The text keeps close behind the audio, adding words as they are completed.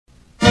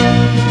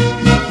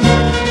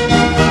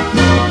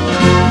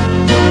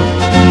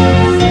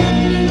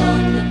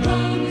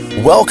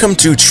Welcome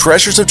to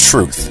Treasures of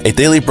Truth, a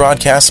daily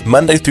broadcast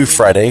Monday through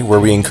Friday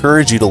where we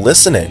encourage you to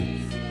listen in,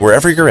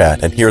 wherever you're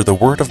at, and hear the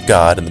Word of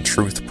God and the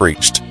truth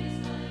preached.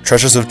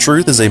 Treasures of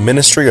Truth is a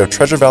ministry of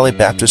Treasure Valley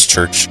Baptist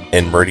Church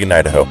in Meridian,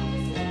 Idaho.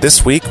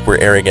 This week, we're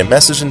airing a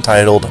message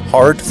entitled,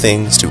 Hard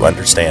Things to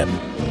Understand.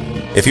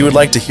 If you would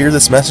like to hear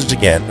this message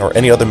again, or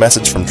any other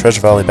message from Treasure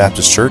Valley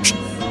Baptist Church,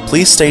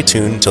 please stay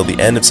tuned until the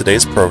end of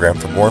today's program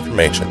for more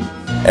information.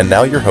 And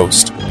now your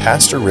host,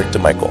 Pastor Rick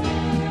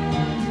DeMichael.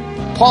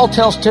 Paul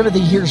tells Timothy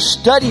here,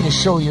 study to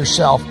show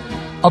yourself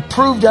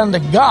approved unto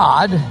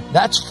God,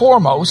 that's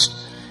foremost,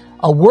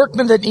 a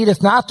workman that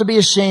needeth not to be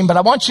ashamed. But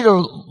I want you to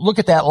look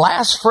at that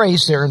last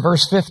phrase there in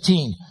verse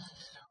 15.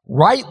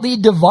 Rightly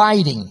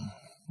dividing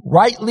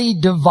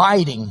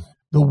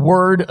the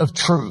word of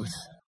truth.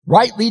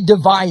 Rightly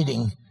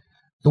dividing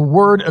the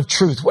word of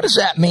truth. What does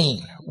that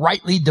mean?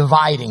 Rightly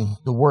dividing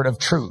the word of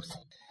truth.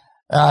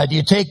 Do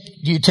you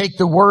take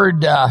the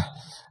word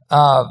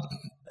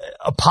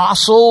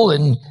apostle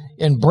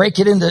and break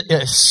it into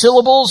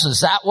syllables? Is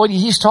that what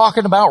he's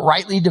talking about?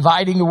 Rightly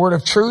dividing the word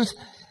of truth?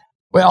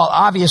 Well,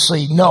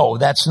 obviously, no,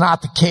 that's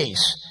not the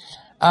case.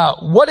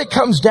 What it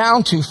comes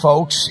down to,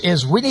 folks,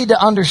 is we need to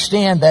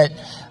understand that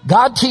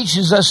God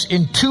teaches us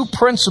in two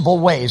principal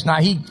ways.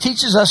 Now, he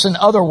teaches us in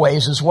other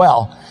ways as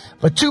well,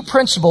 but two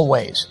principal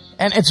ways.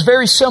 And it's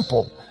very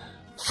simple.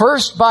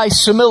 First, by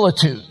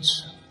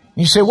similitudes.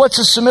 You say, what's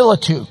a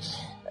similitude?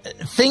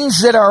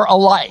 Things that are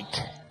alike.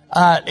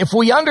 If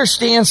we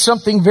understand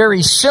something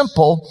very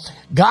simple,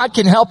 God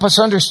can help us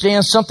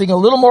understand something a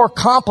little more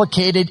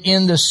complicated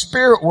in the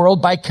spirit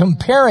world by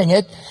comparing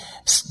it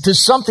to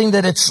something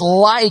that it's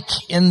like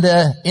in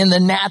the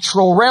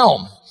natural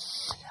realm.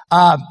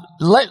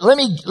 Let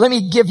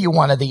me give you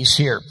one of these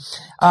here.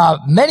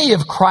 Many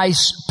of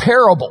Christ's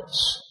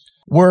parables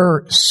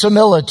were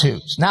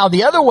similitudes. Now,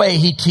 the other way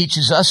he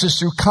teaches us is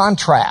through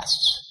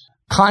contrasts.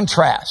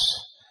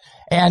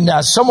 And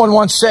someone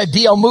once said,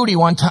 D.L. Moody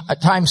one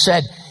time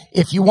said,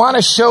 if you want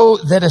to show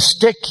that a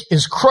stick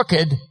is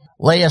crooked,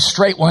 lay a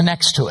straight one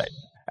next to it.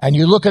 And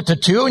you look at the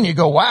two and you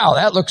go, wow,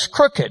 that looks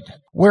crooked.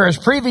 Whereas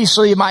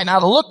previously it might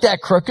not have looked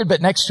that crooked, but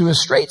next to a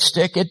straight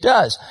stick, it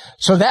does.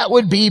 So that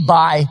would be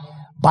by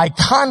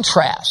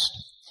contrast.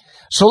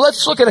 So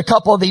let's look at a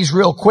couple of these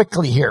real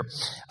quickly here.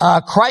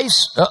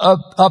 Christ's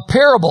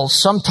parables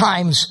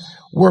sometimes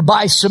were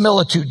by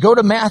similitude. Go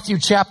to Matthew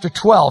chapter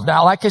 12.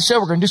 Now, like I said,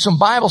 we're going to do some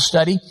Bible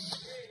study.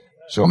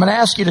 So I'm going to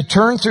ask you to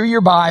turn through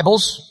your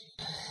Bibles.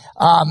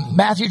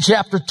 Matthew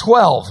chapter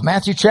 12,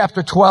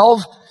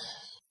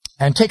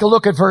 and take a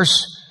look at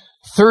verse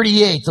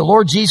 38. The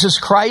Lord Jesus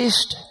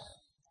Christ,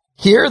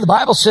 here the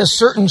Bible says,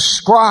 certain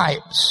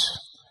scribes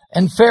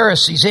and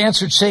Pharisees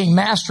answered, saying,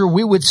 Master,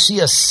 we would see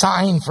a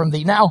sign from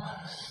thee. Now,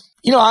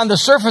 on the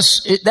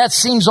surface, that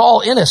seems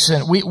all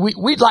innocent.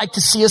 We'd like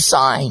to see a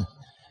sign.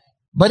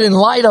 But in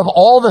light of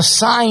all the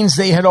signs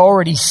they had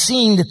already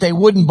seen that they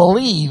wouldn't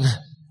believe,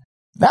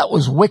 that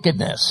was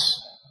wickedness.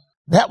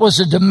 That was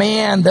a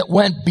demand that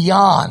went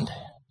beyond.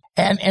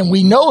 And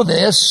we know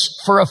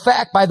this for a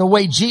fact by the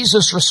way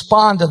Jesus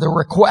responded to the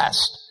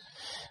request.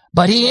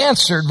 But he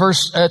answered,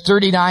 verse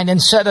 39,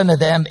 and said unto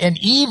them, an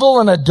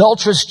evil and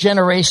adulterous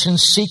generation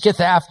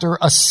seeketh after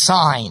a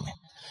sign.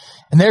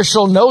 And there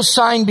shall no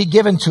sign be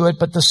given to it,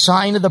 but the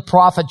sign of the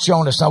prophet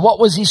Jonas. Now, what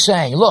was he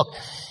saying? Look,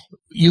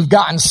 you've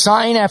gotten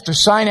sign after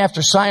sign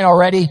after sign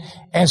already.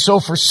 And so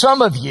for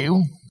some of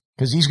you,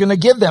 because he's going to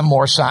give them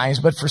more signs,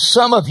 but for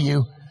some of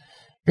you,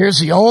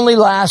 here's the only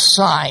last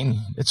sign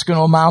that's going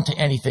to amount to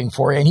anything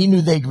for you. And he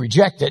knew they'd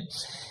reject it.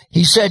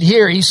 He said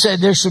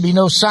there should be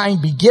no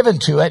sign be given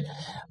to it,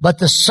 but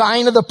the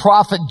sign of the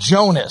prophet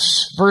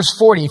Jonas. Verse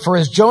 40, for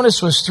as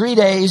Jonas was 3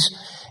 days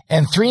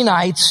and 3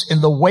 nights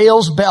in the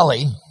whale's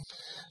belly,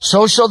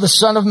 so shall the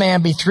Son of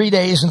Man be 3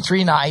 days and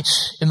 3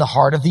 nights in the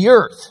heart of the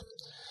earth.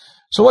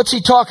 So what's he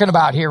talking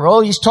about here?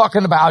 Well, he's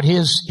talking about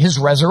his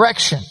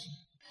resurrection.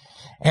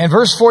 And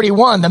verse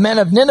 41, the men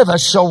of Nineveh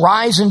shall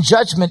rise in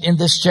judgment in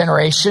this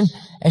generation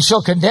and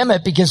shall condemn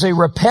it because they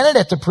repented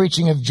at the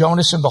preaching of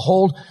Jonas, and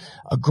behold,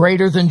 a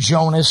greater than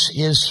Jonas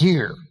is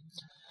here.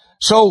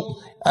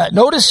 So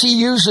notice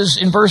he uses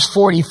in verse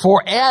 40,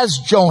 for as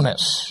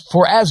Jonas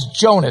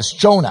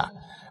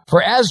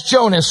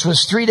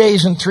was 3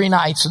 days and 3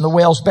 nights in the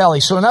whale's belly.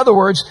 So in other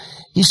words,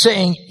 he's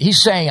saying,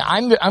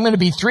 I'm going to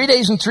be 3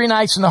 days and 3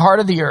 nights in the heart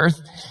of the earth.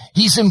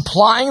 He's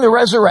implying the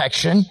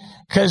resurrection.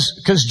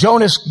 Because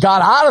Jonas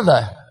got out of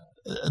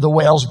the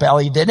whale's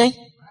belly, didn't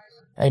he?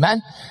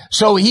 Amen.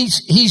 So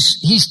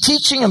he's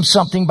teaching him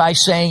something by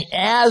saying,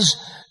 as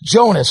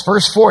Jonas,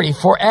 verse 40,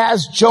 for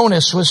as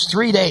Jonas was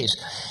 3 days.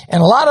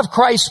 And a lot of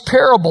Christ's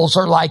parables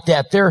are like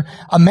that. They're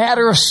a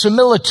matter of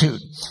similitude.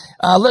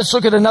 Let's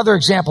look at another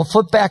example.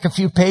 Flip back a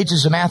few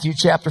pages of Matthew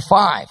chapter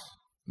 5.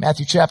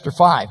 Matthew chapter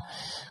 5.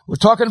 We're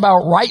talking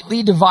about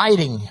rightly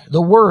dividing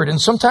the word.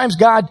 And sometimes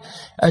God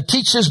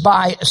teaches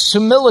by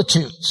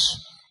similitudes.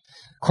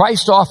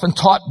 Christ often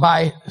taught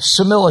by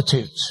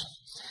similitudes.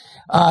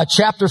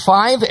 Chapter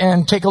 5,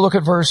 and take a look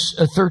at verse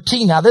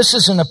 13. Now, this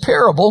isn't a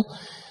parable,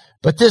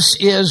 But this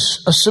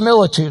is a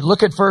similitude.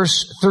 Look at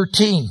verse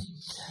 13.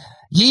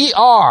 You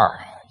are.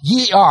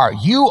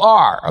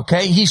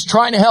 Okay? He's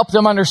trying to help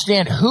them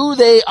understand who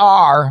they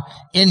are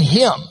in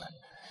Him.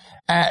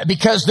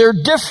 Because they're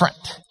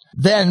different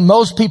than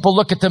most people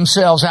look at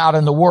themselves out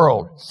in the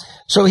world.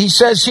 So he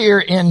says here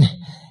in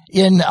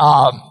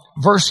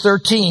verse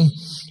 13,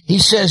 he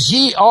says,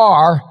 ye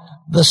are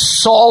the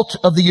salt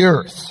of the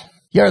earth.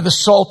 Ye are the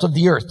salt of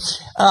the earth.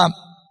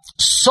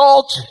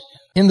 Salt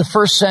in the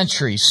first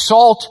century,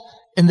 salt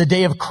in the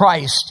day of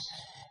Christ,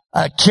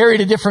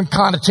 carried a different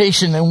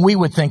connotation than we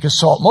would think of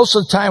salt. Most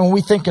of the time when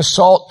we think of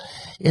salt,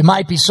 it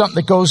might be something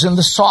that goes in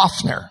the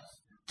softener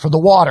for the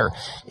water.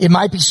 It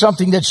might be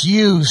something that's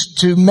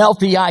used to melt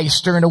the ice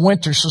during the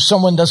winter so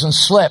someone doesn't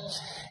slip.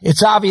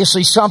 It's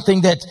obviously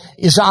something that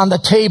is on the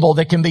table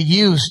that can be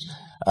used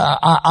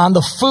on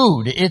the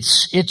food.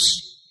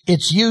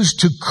 It's used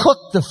to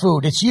cook the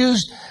food. It's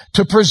used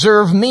to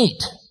preserve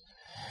meat.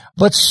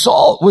 But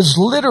salt was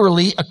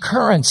literally a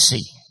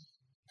currency.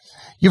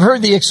 You've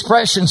heard the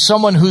expression,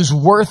 someone who's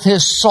worth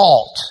his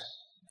salt.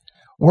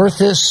 Worth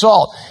his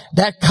salt.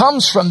 That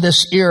comes from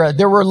this era.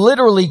 There were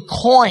literally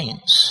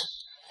coins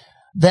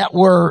that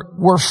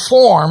were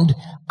formed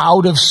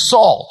out of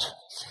salt.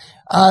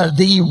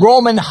 The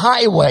Roman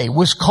highway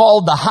was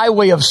called the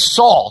highway of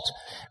salt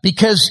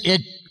because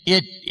it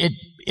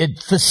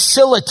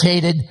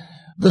facilitated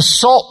the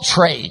salt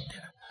trade.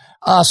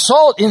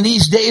 Salt in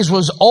these days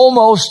was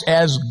almost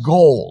as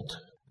gold.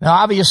 Now,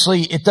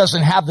 obviously, it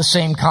doesn't have the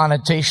same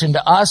connotation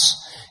to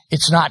us.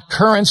 It's not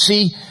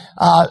currency.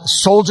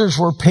 Soldiers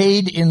were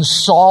paid in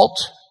salt.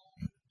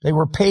 They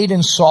were paid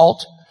in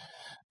salt.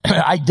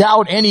 I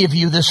doubt any of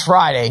you this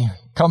Friday,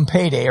 come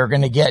payday, are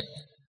going to get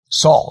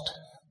salt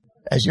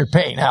as your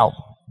pay. Now,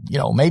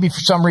 maybe for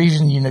some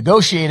reason you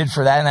negotiated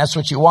for that and that's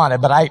what you wanted,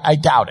 but I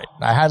doubt it.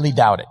 I highly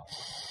doubt it.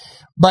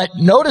 But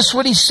notice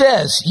what he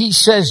says. He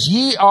says,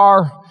 ye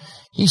are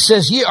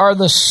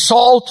the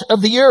salt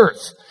of the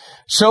earth.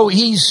 So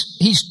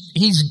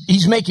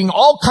he's making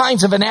all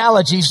kinds of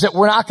analogies that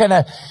we're not going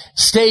to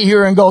stay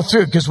here and go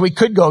through because we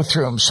could go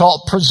through them.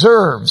 Salt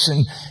preserves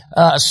and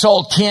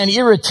salt can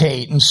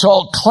irritate and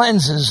salt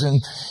cleanses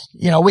and,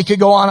 we could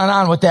go on and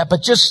on with that.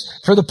 But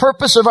just for the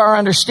purpose of our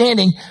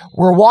understanding,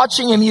 we're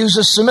watching him use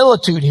a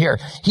similitude here.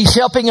 He's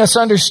helping us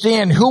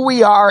understand who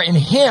we are in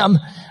him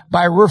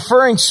by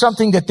referring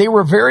something that they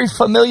were very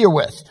familiar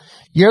with.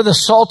 You're the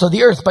salt of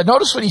the earth. But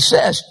notice what he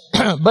says.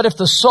 But if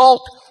the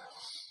salt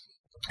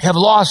have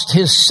lost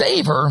his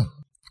savor,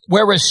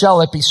 wherewith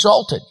shall it be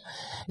salted?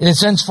 It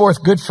is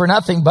henceforth good for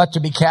nothing but to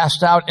be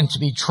cast out and to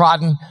be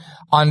trodden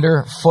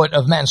under foot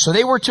of men. So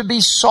they were to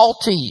be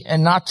salty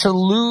and not to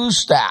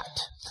lose that.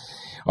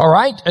 All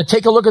right.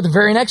 Take a look at the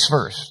very next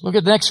verse. Look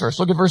at the next verse.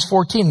 Look at verse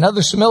 14.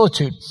 Another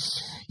similitude.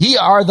 Ye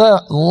are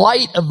the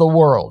light of the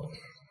world.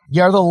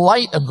 Ye are the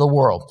light of the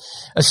world.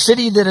 A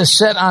city that is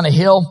set on a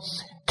hill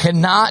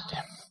cannot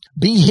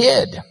be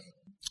hid.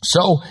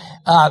 So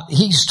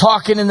he's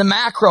talking in the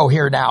macro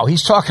here now.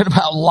 He's talking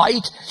about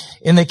light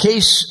in the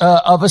case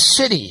of a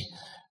city.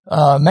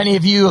 Many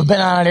of you have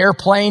been on an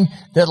airplane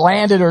that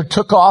landed or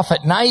took off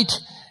at night,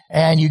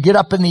 and you get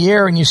up in the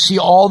air and you see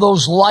all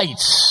those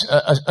lights.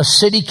 A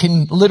city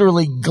can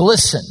literally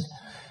glisten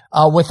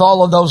with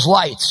all of those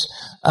lights.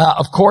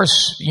 Of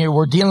course,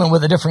 we're dealing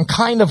with a different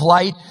kind of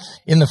light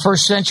in the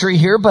first century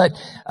here, but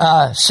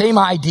same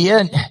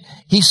idea.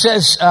 He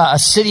says a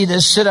city that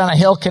is set on a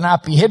hill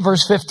cannot be hid.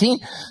 Verse 15,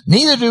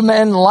 neither do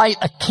men light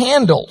a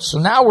candle. So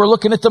now we're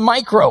looking at the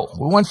micro.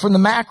 We went from the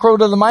macro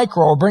to the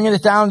micro. We're bringing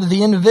it down to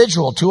the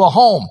individual, to a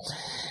home.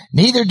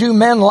 Neither do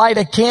men light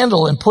a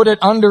candle and put it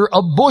under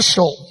a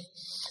bushel,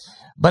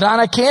 but on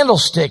a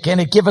candlestick, and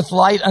it giveth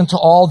light unto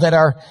all that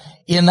are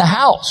in the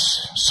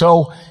house.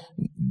 So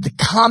the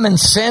common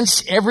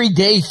sense,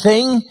 everyday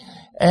thing,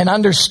 and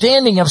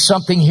understanding of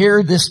something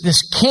here,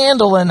 this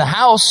candle in the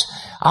house,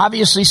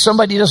 obviously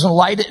somebody doesn't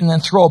light it and then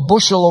throw a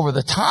bushel over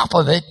the top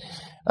of it.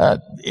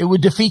 It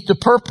would defeat the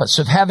purpose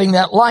of having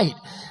that light.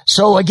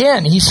 So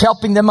again, he's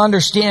helping them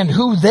understand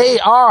who they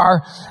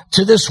are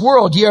to this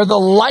world. Ye are the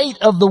light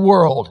of the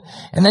world.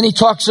 And then he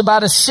talks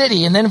about a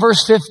city. And then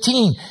verse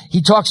 15,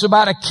 he talks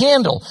about a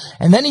candle.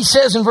 And then he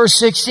says in verse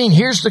 16,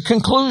 here's the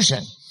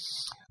conclusion.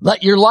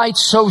 Let your light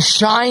so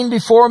shine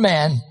before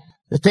men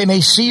that they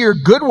may see your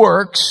good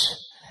works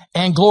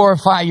and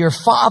glorify your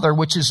Father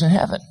which is in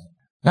heaven.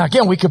 Now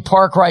again, we could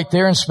park right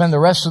there and spend the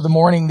rest of the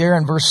morning there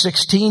in verse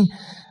 16.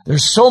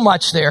 There's so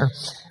much there.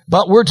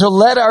 But we're to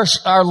let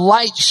our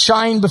light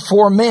shine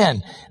before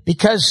men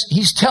because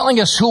he's telling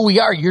us who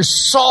we are. You're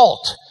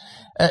salt.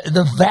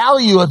 The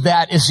value of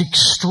that is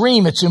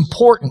extreme. It's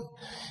important.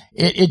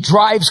 It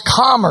drives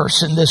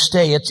commerce in this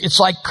day. It's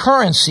like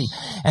currency.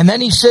 And then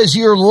he says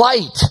you're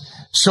light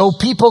so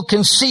people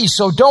can see.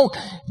 So don't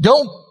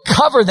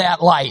cover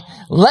that light.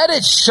 Let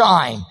it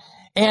shine.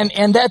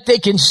 And that they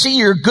can see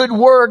your good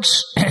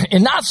works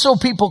and not so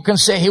people can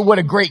say, hey, what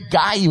a great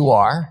guy you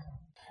are.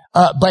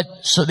 But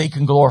so they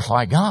can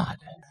glorify God.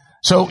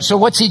 So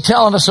what's he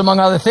telling us among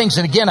other things?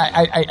 And again,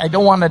 I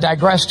don't want to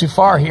digress too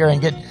far here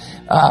and get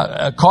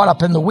caught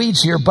up in the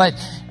weeds here, but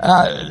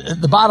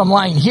the bottom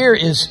line here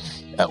is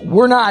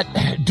we're not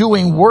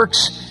doing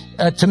works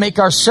to make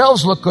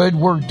ourselves look good.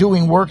 We're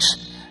doing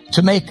works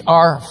to make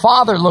our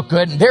Father look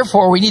good, and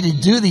therefore we need to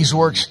do these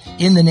works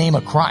in the name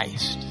of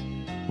Christ.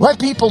 Let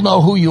people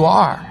know who you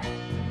are.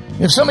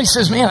 If somebody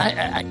says,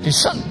 man,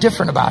 there's something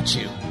different about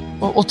you,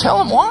 well, tell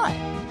them why.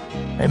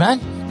 Amen?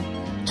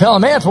 Tell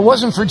them, man, if it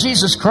wasn't for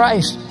Jesus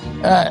Christ,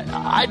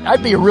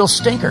 I'd be a real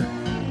stinker.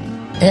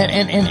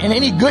 And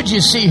any good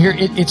you see here,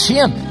 it's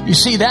Him. You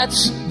see,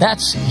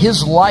 that's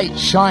His light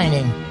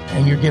shining,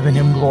 and you're giving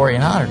Him glory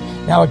and honor.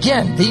 Now,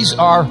 again, these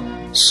are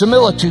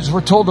similitudes. We're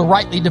told to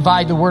rightly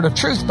divide the word of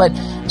truth, but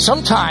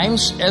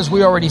sometimes, as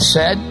we already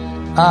said,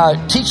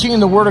 teaching in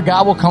the Word of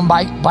God will come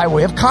by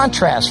way of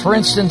contrast. For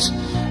instance,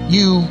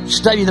 you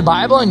study the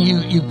Bible and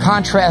you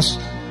contrast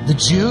the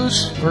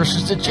Jews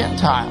versus the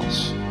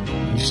Gentiles.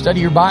 You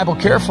study your Bible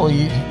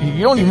carefully.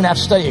 You don't even have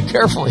to study it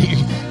carefully.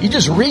 You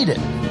just read it.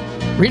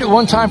 Read it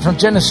one time from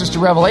Genesis to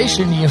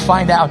Revelation, and you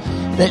find out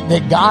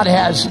that God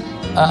has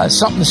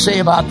something to say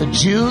about the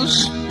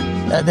Jews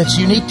that's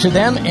unique to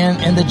them,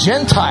 and the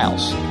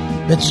Gentiles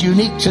that's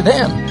unique to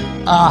them.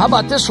 How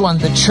about this one?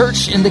 The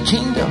church in the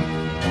kingdom.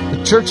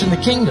 The church in the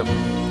kingdom.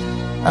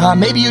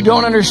 Maybe you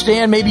don't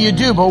understand, maybe you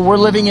do, but we're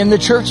living in the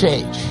church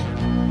age.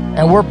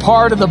 And we're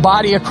part of the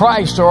body of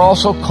Christ, or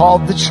also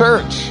called the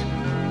church.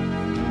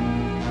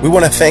 We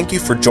want to thank you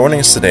for joining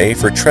us today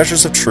for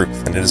Treasures of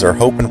Truth, and it is our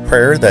hope and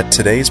prayer that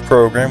today's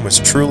program was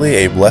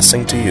truly a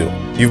blessing to you.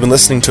 You've been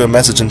listening to a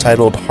message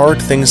entitled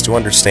Hard Things to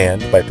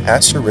Understand by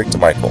Pastor Rick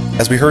DeMichael.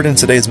 As we heard in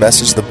today's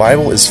message, the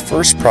Bible is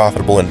first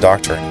profitable in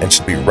doctrine and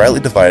should be rightly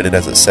divided,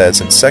 as it says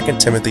in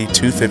 2 Timothy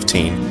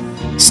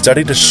 2:15,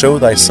 "Study to show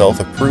thyself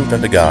approved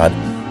unto God,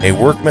 a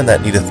workman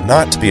that needeth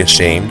not to be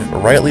ashamed,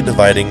 rightly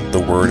dividing the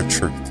word of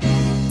truth."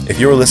 If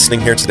you are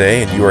listening here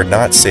today and you are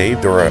not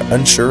saved or are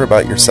unsure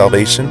about your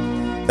salvation,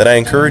 then I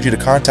encourage you to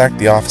contact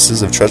the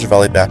offices of Treasure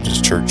Valley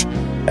Baptist Church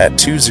at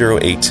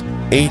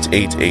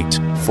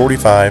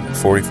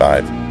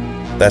 208-888-4545.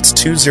 That's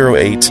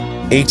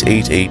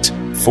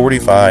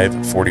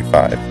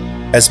 208-888-4545.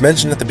 As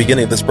mentioned at the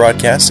beginning of this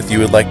broadcast, if you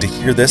would like to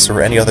hear this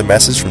or any other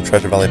message from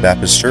Treasure Valley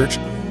Baptist Church,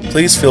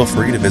 please feel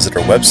free to visit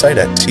our website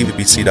at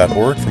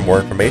tvbc.org for more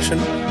information,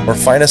 or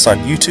find us on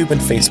YouTube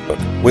and Facebook.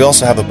 We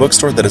also have a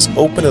bookstore that is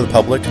open to the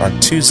public on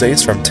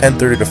Tuesdays from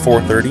 10:30 to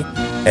 4:30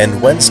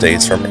 and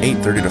Wednesdays from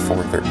 8:30 to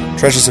 4:30.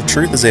 Treasures of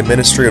Truth is a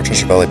ministry of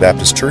Treasure Valley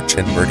Baptist Church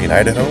in Meridian,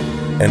 Idaho,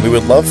 and we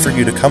would love for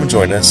you to come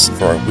join us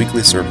for our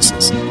weekly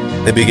services.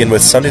 They begin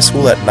with Sunday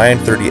school at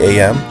 9:30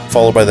 a.m.,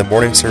 followed by the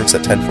morning service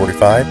at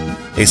 10:45,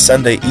 a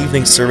Sunday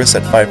evening service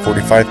at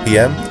 5:45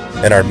 p.m.,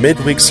 and our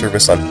midweek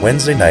service on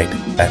Wednesday night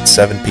at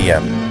 7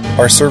 p.m.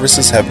 Our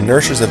services have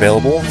nurseries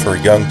available for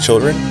young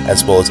children,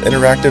 as well as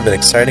interactive and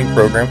exciting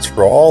programs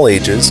for all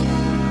ages,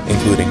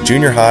 including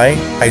junior high,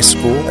 high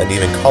school, and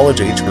even college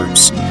age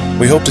groups.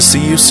 We hope to see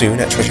you soon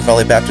at Treasure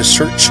Valley Baptist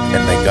Church,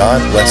 and may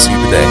God bless you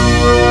today.